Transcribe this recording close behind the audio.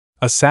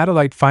A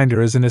satellite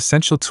finder is an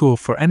essential tool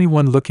for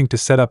anyone looking to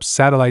set up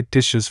satellite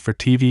dishes for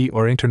TV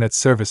or internet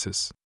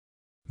services.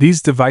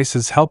 These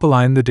devices help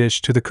align the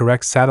dish to the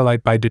correct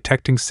satellite by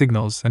detecting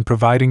signals and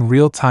providing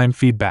real-time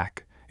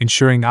feedback,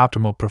 ensuring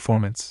optimal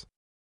performance.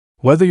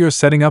 Whether you're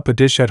setting up a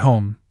dish at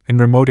home, in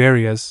remote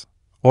areas,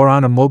 or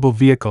on a mobile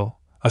vehicle,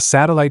 a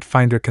satellite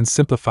finder can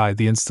simplify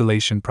the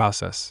installation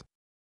process.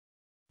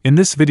 In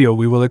this video,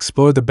 we will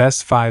explore the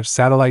best 5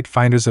 satellite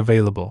finders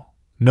available,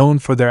 known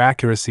for their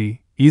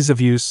accuracy, ease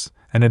of use,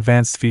 and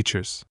advanced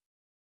features.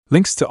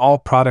 Links to all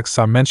products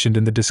are mentioned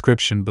in the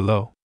description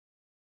below.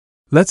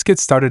 Let's get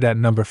started at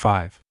number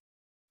 5.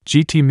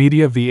 GT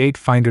Media V8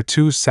 Finder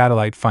 2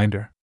 Satellite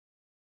Finder.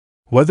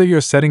 Whether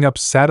you're setting up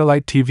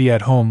satellite TV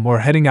at home or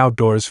heading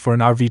outdoors for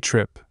an RV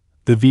trip,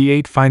 the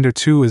V8 Finder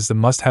 2 is the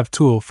must-have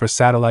tool for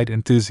satellite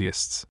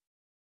enthusiasts.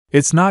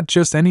 It's not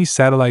just any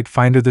satellite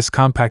finder. This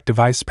compact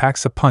device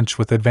packs a punch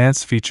with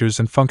advanced features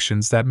and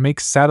functions that make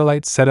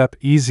satellite setup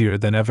easier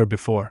than ever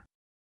before.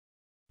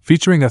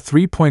 Featuring a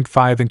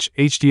 3.5-inch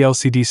HD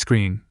LCD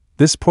screen,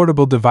 this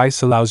portable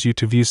device allows you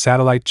to view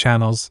satellite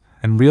channels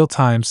and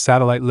real-time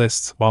satellite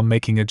lists while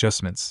making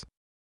adjustments.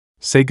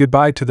 Say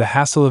goodbye to the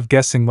hassle of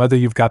guessing whether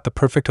you've got the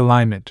perfect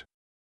alignment.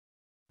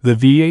 The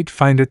V8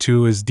 Finder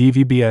 2 is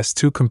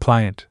DVB-S2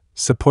 compliant,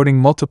 supporting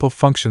multiple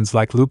functions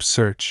like loop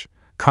search,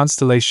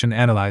 constellation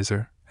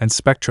analyzer, and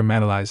spectrum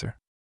analyzer.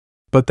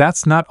 But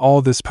that's not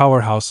all. This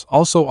powerhouse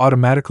also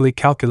automatically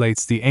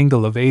calculates the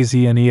angle of AZ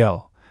and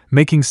EL,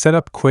 making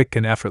setup quick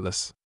and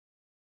effortless.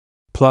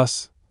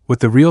 Plus, with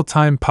the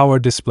real-time power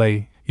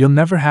display, you'll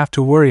never have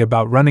to worry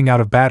about running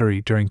out of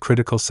battery during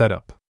critical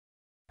setup.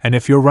 And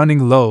if you're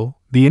running low,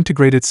 the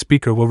integrated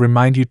speaker will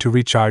remind you to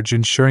recharge,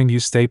 ensuring you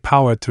stay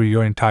powered through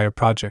your entire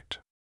project.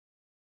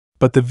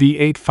 But the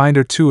V8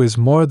 Finder 2 is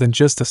more than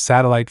just a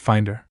satellite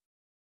finder.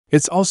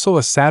 It's also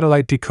a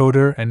satellite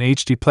decoder and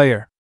HD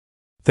player.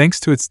 Thanks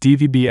to its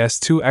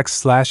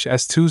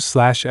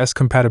DVB-S2X/S2/S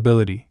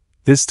compatibility,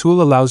 this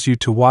tool allows you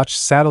to watch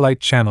satellite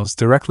channels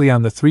directly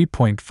on the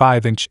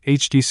 3.5-inch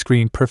HD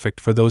screen,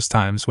 perfect for those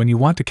times when you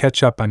want to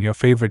catch up on your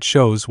favorite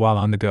shows while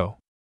on the go.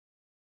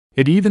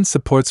 It even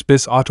supports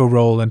BIS Auto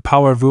Roll and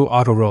PowerView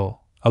Auto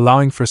Roll,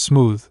 allowing for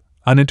smooth,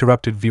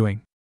 uninterrupted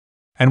viewing.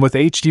 And with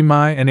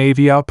HDMI and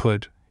AV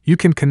output, you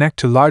can connect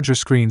to larger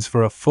screens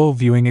for a full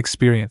viewing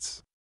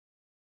experience.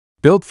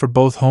 Built for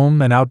both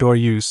home and outdoor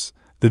use,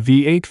 the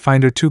V8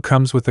 Finder 2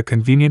 comes with a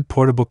convenient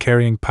portable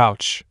carrying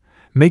pouch,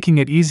 making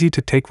it easy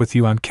to take with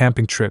you on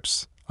camping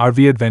trips,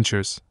 RV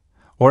adventures,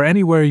 or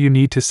anywhere you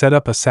need to set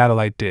up a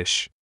satellite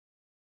dish.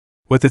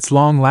 With its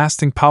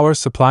long-lasting power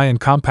supply and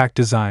compact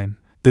design,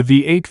 the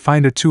V8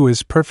 Finder 2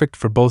 is perfect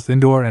for both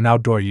indoor and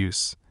outdoor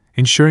use,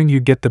 ensuring you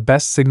get the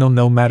best signal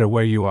no matter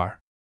where you are.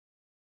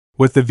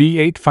 With the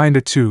V8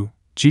 Finder 2,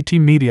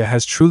 GT Media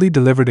has truly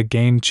delivered a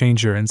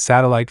game-changer in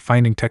satellite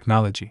finding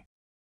technology.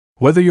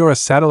 Whether you're a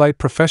satellite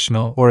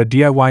professional or a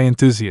DIY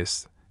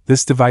enthusiast,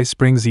 this device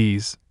brings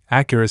ease,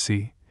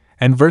 accuracy,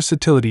 and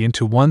versatility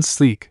into one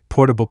sleek,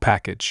 portable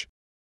package.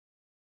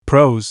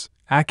 Pros: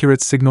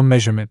 accurate signal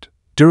measurement,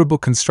 durable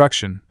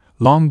construction,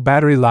 long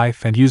battery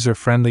life, and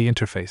user-friendly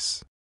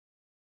interface.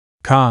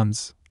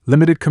 Cons: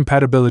 limited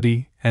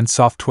compatibility and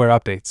software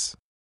updates.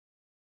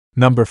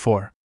 Number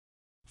 4.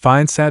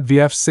 Findsat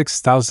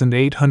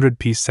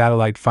VF-6800P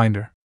Satellite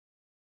Finder.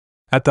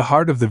 At the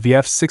heart of the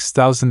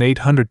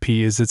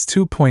VF-6800P is its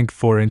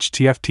 2.4-inch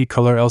TFT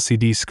color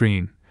LCD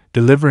screen,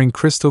 delivering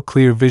crystal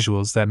clear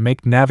visuals that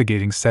make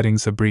navigating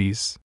settings a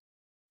breeze.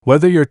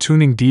 Whether you're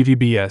tuning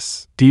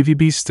DVB-S,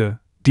 DVB-ST,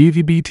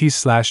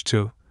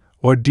 DVB-T/2,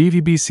 or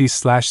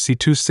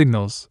DVB-C/C2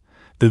 signals,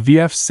 the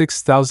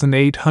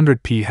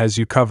VF-6800P has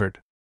you covered.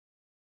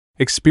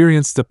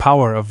 Experience the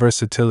power of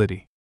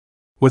versatility.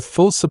 With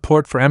full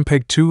support for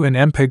MPEG-2 and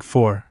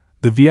MPEG-4,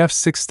 the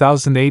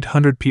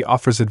VF-6800P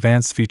offers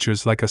advanced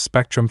features like a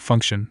spectrum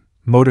function,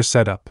 motor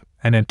setup,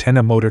 and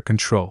antenna motor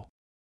control.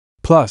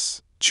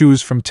 Plus,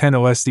 choose from 10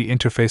 OSD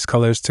interface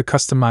colors to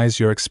customize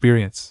your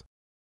experience.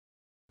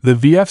 The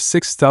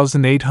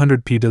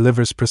VF-6800P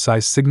delivers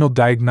precise signal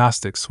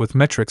diagnostics with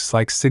metrics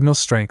like signal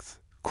strength,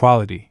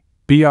 quality,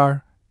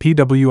 BR,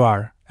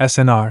 PWR,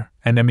 SNR,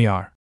 and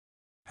MER.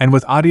 And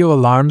with audio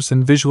alarms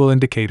and visual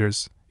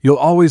indicators, you'll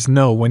always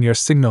know when your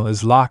signal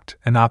is locked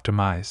and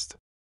optimized.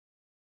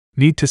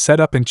 Need to set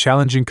up in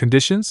challenging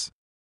conditions?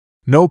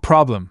 No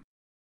problem.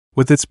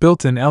 With its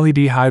built-in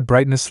LED high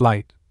brightness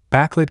light,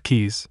 backlit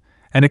keys,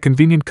 and a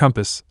convenient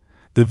compass,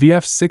 the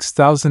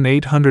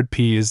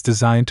VF-6800P is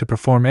designed to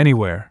perform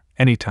anywhere,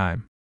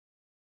 anytime.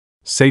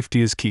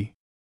 Safety is key.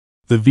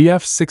 The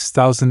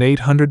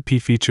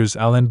VF-6800P features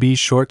LNB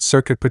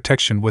short-circuit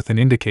protection with an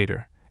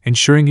indicator,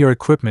 ensuring your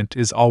equipment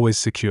is always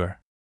secure.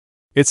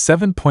 Its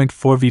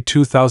 7.4V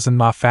 2000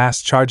 mAh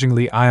fast-charging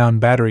Li-ion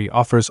battery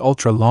offers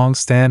ultra-long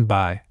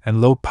standby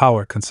and low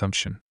power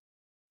consumption.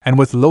 And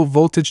with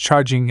low-voltage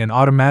charging and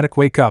automatic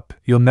wake-up,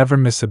 you'll never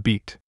miss a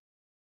beat.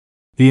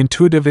 The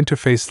intuitive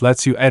interface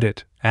lets you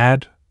edit,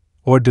 add,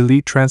 or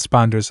delete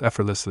transponders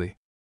effortlessly.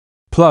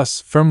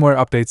 Plus, firmware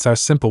updates are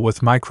simple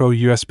with micro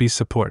USB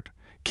support,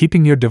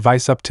 keeping your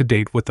device up to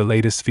date with the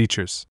latest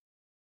features.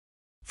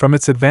 From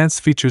its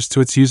advanced features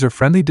to its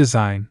user-friendly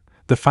design,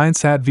 the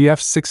Findsat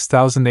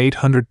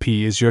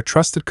VF-6800P is your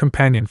trusted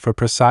companion for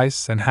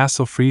precise and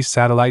hassle-free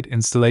satellite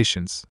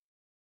installations.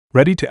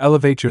 Ready to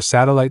elevate your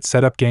satellite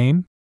setup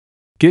game?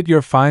 Get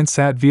your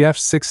Findsat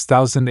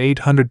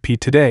VF-6800P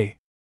today.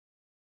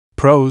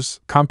 Pros: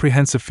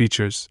 comprehensive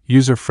features,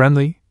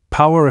 user-friendly,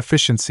 power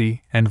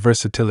efficiency, and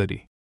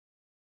versatility.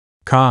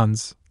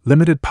 Cons: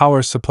 limited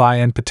power supply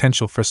and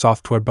potential for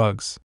software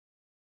bugs.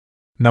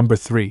 Number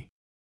 3.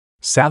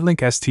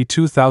 Satlink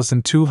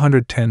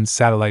ST-2210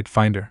 Satellite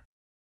Finder.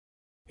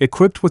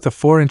 Equipped with a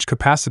 4-inch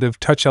capacitive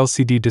touch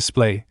LCD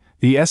display,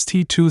 the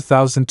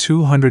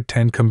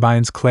ST-2210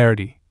 combines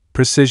clarity,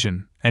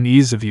 precision, and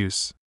ease of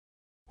use.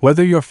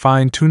 Whether you're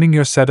fine-tuning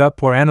your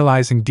setup or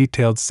analyzing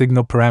detailed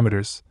signal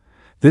parameters,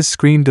 this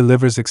screen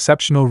delivers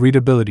exceptional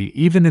readability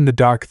even in the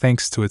dark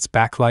thanks to its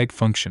backlight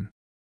function.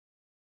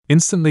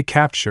 Instantly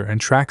capture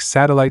and track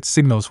satellite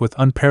signals with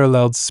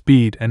unparalleled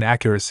speed and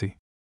accuracy.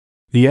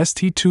 The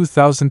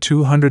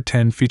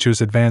ST-2210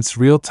 features advanced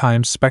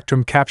real-time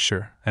spectrum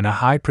capture and a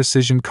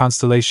high-precision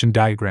constellation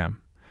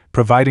diagram,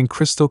 providing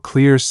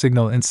crystal-clear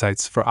signal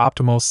insights for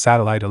optimal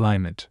satellite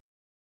alignment.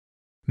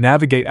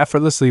 Navigate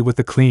effortlessly with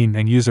a clean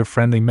and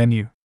user-friendly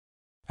menu.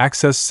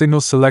 Access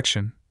signal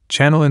selection,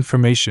 channel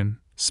information,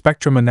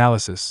 spectrum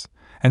analysis,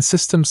 and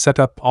system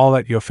setup all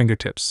at your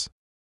fingertips.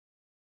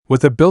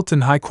 With a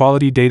built-in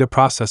high-quality data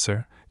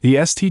processor,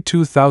 the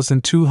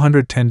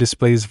ST-2210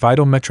 displays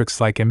vital metrics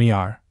like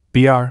MER,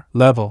 BR,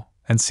 level,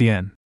 and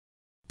CN.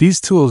 These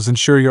tools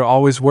ensure you're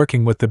always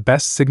working with the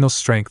best signal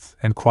strength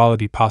and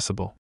quality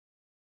possible.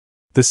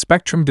 The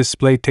Spectrum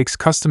display takes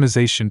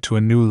customization to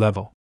a new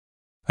level.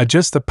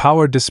 Adjust the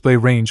power display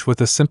range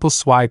with a simple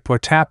swipe or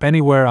tap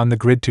anywhere on the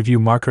grid to view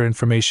marker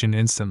information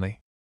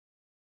instantly.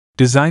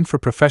 Designed for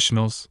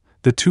professionals,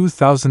 the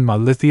 2000 mAh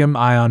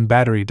lithium-ion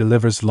battery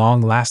delivers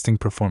long-lasting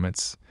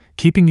performance,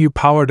 keeping you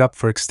powered up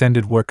for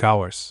extended work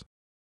hours.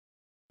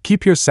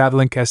 Keep your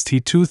Satlink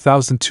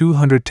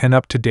ST-2210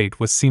 up to date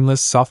with seamless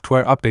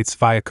software updates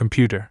via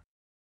computer.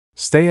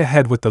 Stay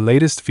ahead with the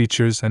latest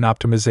features and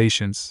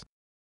optimizations.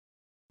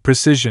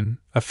 Precision,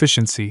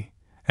 efficiency,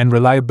 and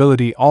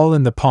reliability all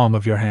in the palm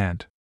of your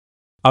hand.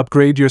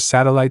 Upgrade your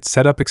satellite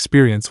setup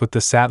experience with the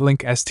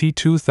Satlink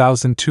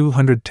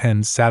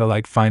ST-2210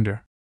 Satellite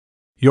Finder,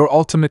 your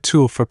ultimate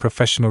tool for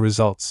professional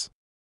results.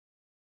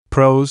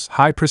 Pros: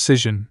 high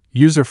precision,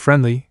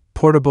 user-friendly,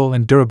 portable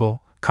and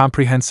durable,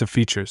 comprehensive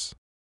features.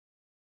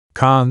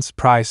 Cons: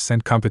 price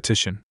and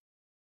competition.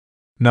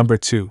 Number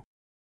 2.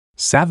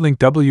 Satlink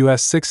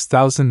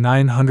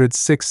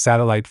WS-6906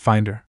 Satellite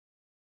Finder.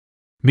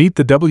 Meet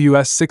the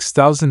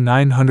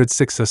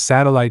WS-6906, a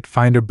satellite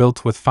finder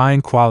built with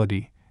fine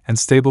quality and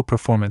stable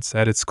performance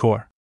at its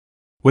core.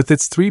 With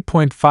its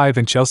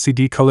 3.5-inch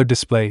LCD color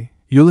display,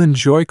 you'll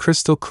enjoy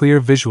crystal-clear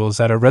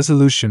visuals at a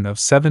resolution of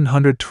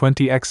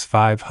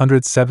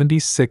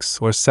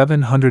 720x576 or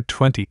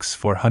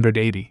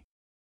 720x480.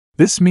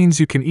 This means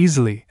you can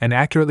easily and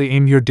accurately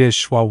aim your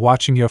dish while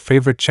watching your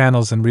favorite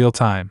channels in real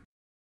time.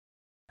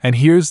 And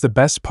here's the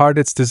best part: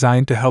 it's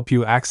designed to help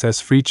you access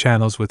free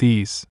channels with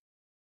ease.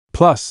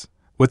 Plus,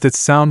 with its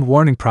sound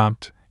warning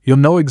prompt, you'll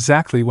know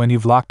exactly when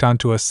you've locked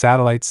onto a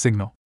satellite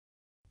signal.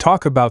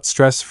 Talk about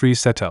stress-free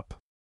setup.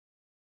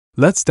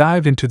 Let's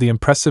dive into the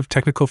impressive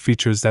technical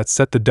features that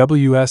set the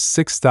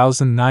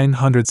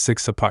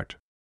WS-6906 apart.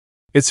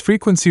 Its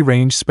frequency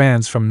range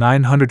spans from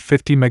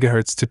 950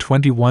 MHz to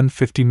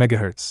 2150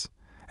 MHz,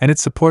 and it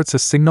supports a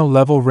signal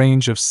level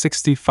range of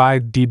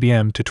 65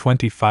 dBm to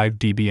 25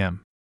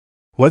 dBm.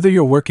 Whether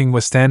you're working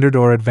with standard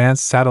or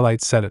advanced satellite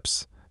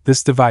setups,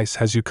 this device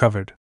has you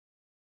covered.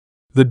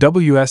 The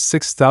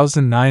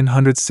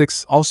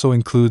WS-6906 also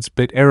includes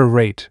bit error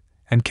rate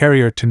and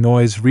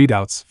carrier-to-noise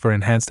readouts for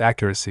enhanced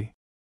accuracy.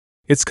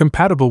 It's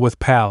compatible with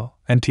PAL,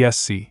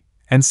 NTSC,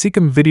 and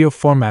SECAM video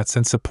formats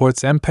and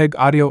supports MPEG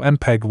audio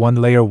MPEG-1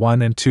 Layer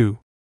 1 and 2.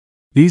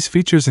 These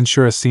features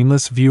ensure a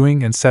seamless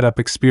viewing and setup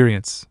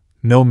experience,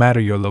 no matter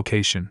your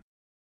location.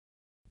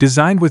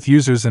 Designed with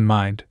users in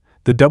mind,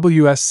 the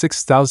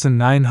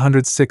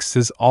WS-6906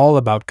 is all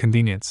about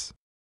convenience.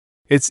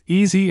 It's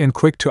easy and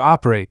quick to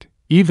operate,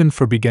 even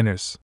for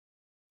beginners.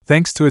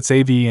 Thanks to its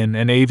AV in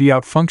and AV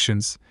out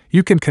functions,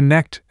 you can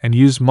connect and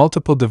use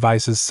multiple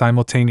devices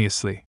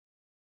simultaneously.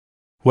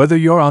 Whether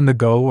you're on the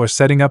go or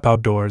setting up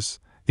outdoors,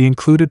 the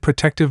included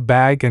protective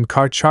bag and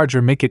car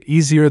charger make it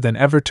easier than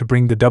ever to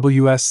bring the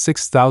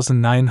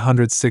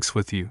WS-6906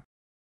 with you.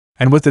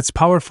 And with its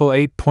powerful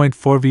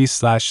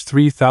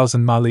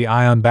 8.4V/3000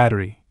 mAh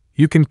battery,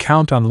 you can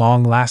count on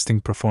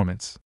long-lasting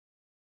performance.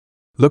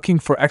 Looking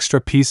for extra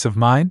peace of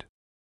mind?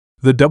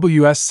 The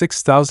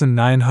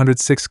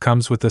WS-6906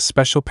 comes with a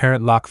special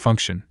parent lock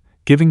function,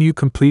 giving you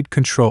complete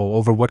control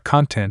over what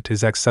content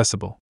is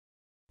accessible.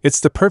 It's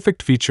the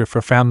perfect feature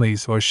for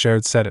families or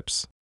shared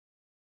setups.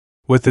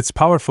 With its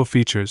powerful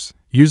features,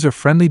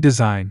 user-friendly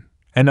design,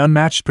 and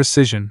unmatched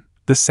precision,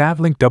 the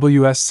Satlink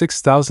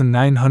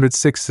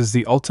WS-6906 is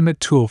the ultimate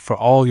tool for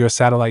all your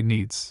satellite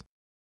needs.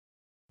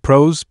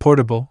 Pros: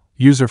 portable,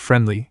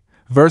 user-friendly,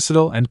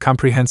 versatile and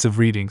comprehensive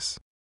readings.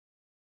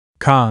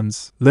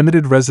 Cons: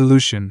 limited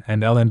resolution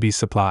and LNB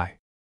supply.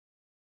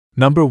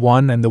 Number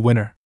 1 and the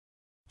winner.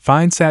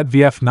 Findsat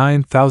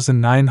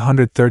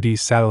VF-9930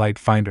 Satellite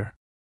Finder.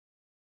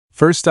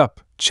 First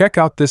up, check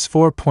out this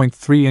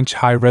 4.3-inch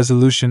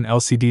high-resolution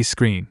LCD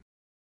screen.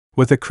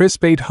 With a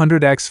crisp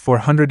 800x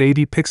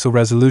 480 pixel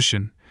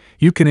resolution,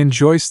 you can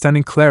enjoy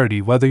stunning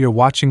clarity whether you're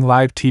watching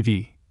live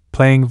TV,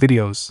 playing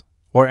videos,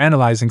 or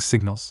analyzing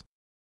signals.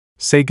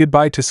 Say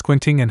goodbye to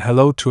squinting and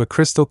hello to a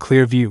crystal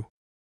clear view.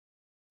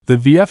 The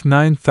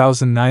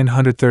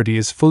VF-9930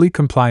 is fully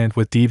compliant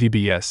with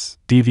DVB-S,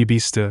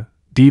 DVB-ST,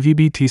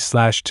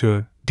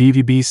 DVB-T/2,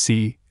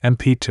 DVB-C,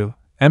 MP2,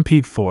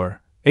 MP4,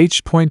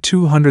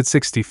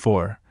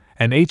 H.264,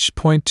 and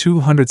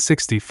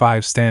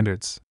H.265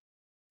 standards.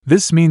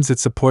 This means it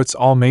supports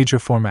all major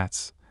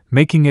formats,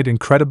 making it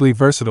incredibly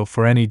versatile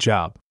for any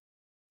job.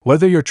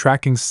 Whether you're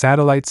tracking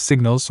satellite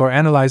signals or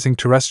analyzing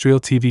terrestrial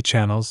TV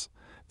channels,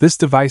 this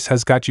device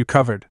has got you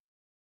covered.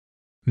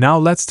 Now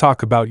let's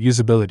talk about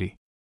usability.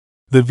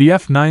 The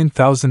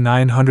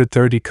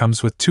VF-9930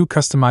 comes with 2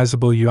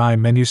 customizable UI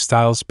menu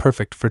styles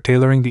perfect for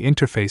tailoring the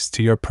interface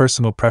to your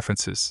personal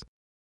preferences.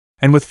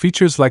 And with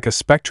features like a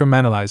spectrum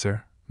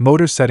analyzer,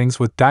 motor settings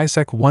with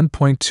DISEC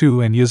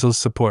 1.2 and USL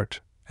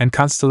support, and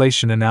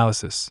constellation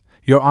analysis,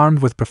 you're armed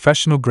with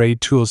professional-grade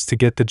tools to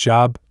get the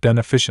job done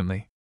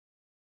efficiently.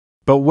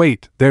 But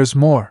wait, there's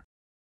more.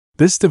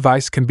 This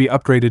device can be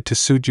upgraded to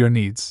suit your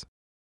needs.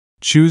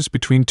 Choose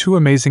between 2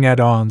 amazing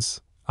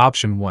add-ons.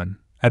 Option 1.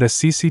 Add a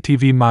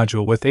CCTV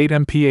module with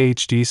 8MP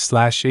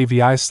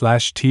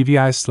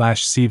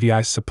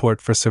HD/AVI/TVI/CVI support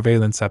for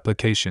surveillance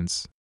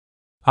applications.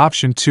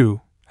 Option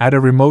 2. Add a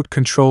remote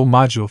control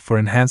module for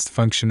enhanced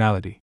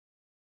functionality.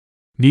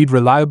 Need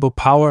reliable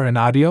power and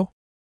audio?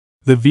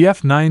 The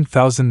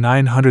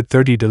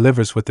VF-9930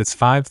 delivers with its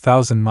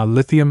 5000 mAh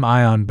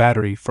lithium-ion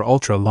battery for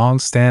ultra-long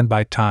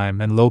standby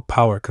time and low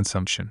power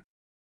consumption.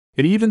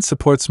 It even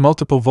supports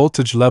multiple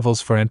voltage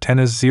levels for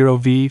antennas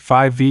 0V,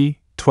 5V,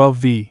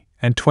 12V,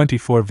 and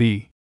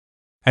 24V.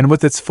 And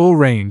with its full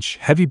range,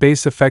 heavy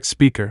bass effect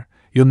speaker,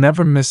 you'll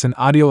never miss an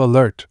audio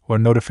alert or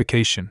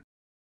notification.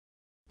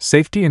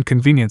 Safety and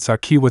convenience are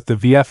key with the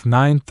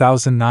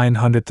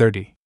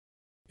VF-9930.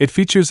 It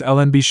features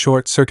LNB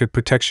short circuit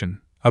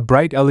protection, a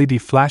bright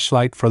LED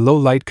flashlight for low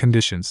light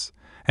conditions,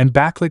 and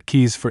backlit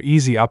keys for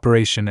easy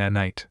operation at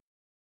night.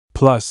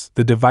 Plus,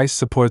 the device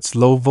supports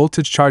low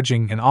voltage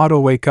charging and auto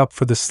wake up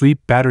for the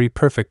sleep battery,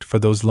 perfect for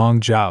those long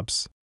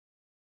jobs.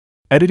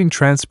 Editing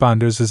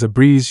transponders is a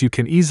breeze. You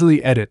can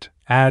easily edit,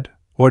 add,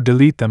 or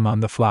delete them on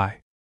the fly.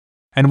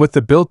 And with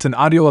the built-in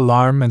audio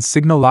alarm and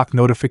signal lock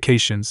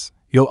notifications,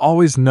 you'll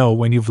always know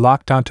when you've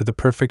locked onto the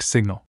perfect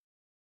signal.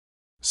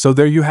 So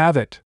there you have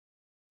it.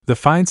 The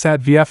Findsat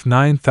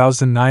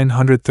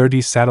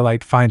VF-9930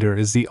 Satellite Finder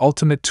is the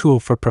ultimate tool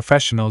for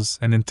professionals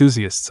and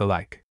enthusiasts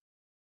alike.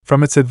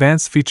 From its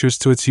advanced features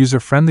to its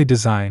user-friendly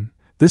design,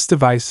 this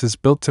device is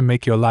built to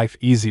make your life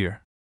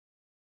easier.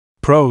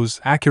 Pros: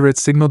 accurate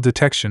signal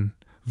detection,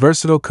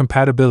 versatile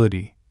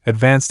compatibility,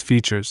 advanced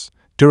features,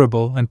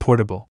 durable and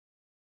portable.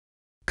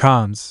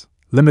 Cons: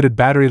 limited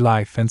battery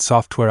life and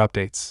software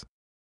updates.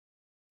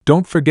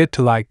 Don't forget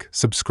to like,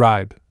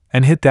 subscribe,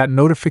 and hit that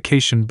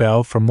notification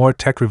bell for more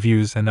tech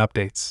reviews and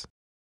updates.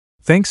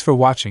 Thanks for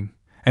watching,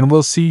 and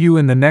we'll see you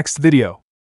in the next video.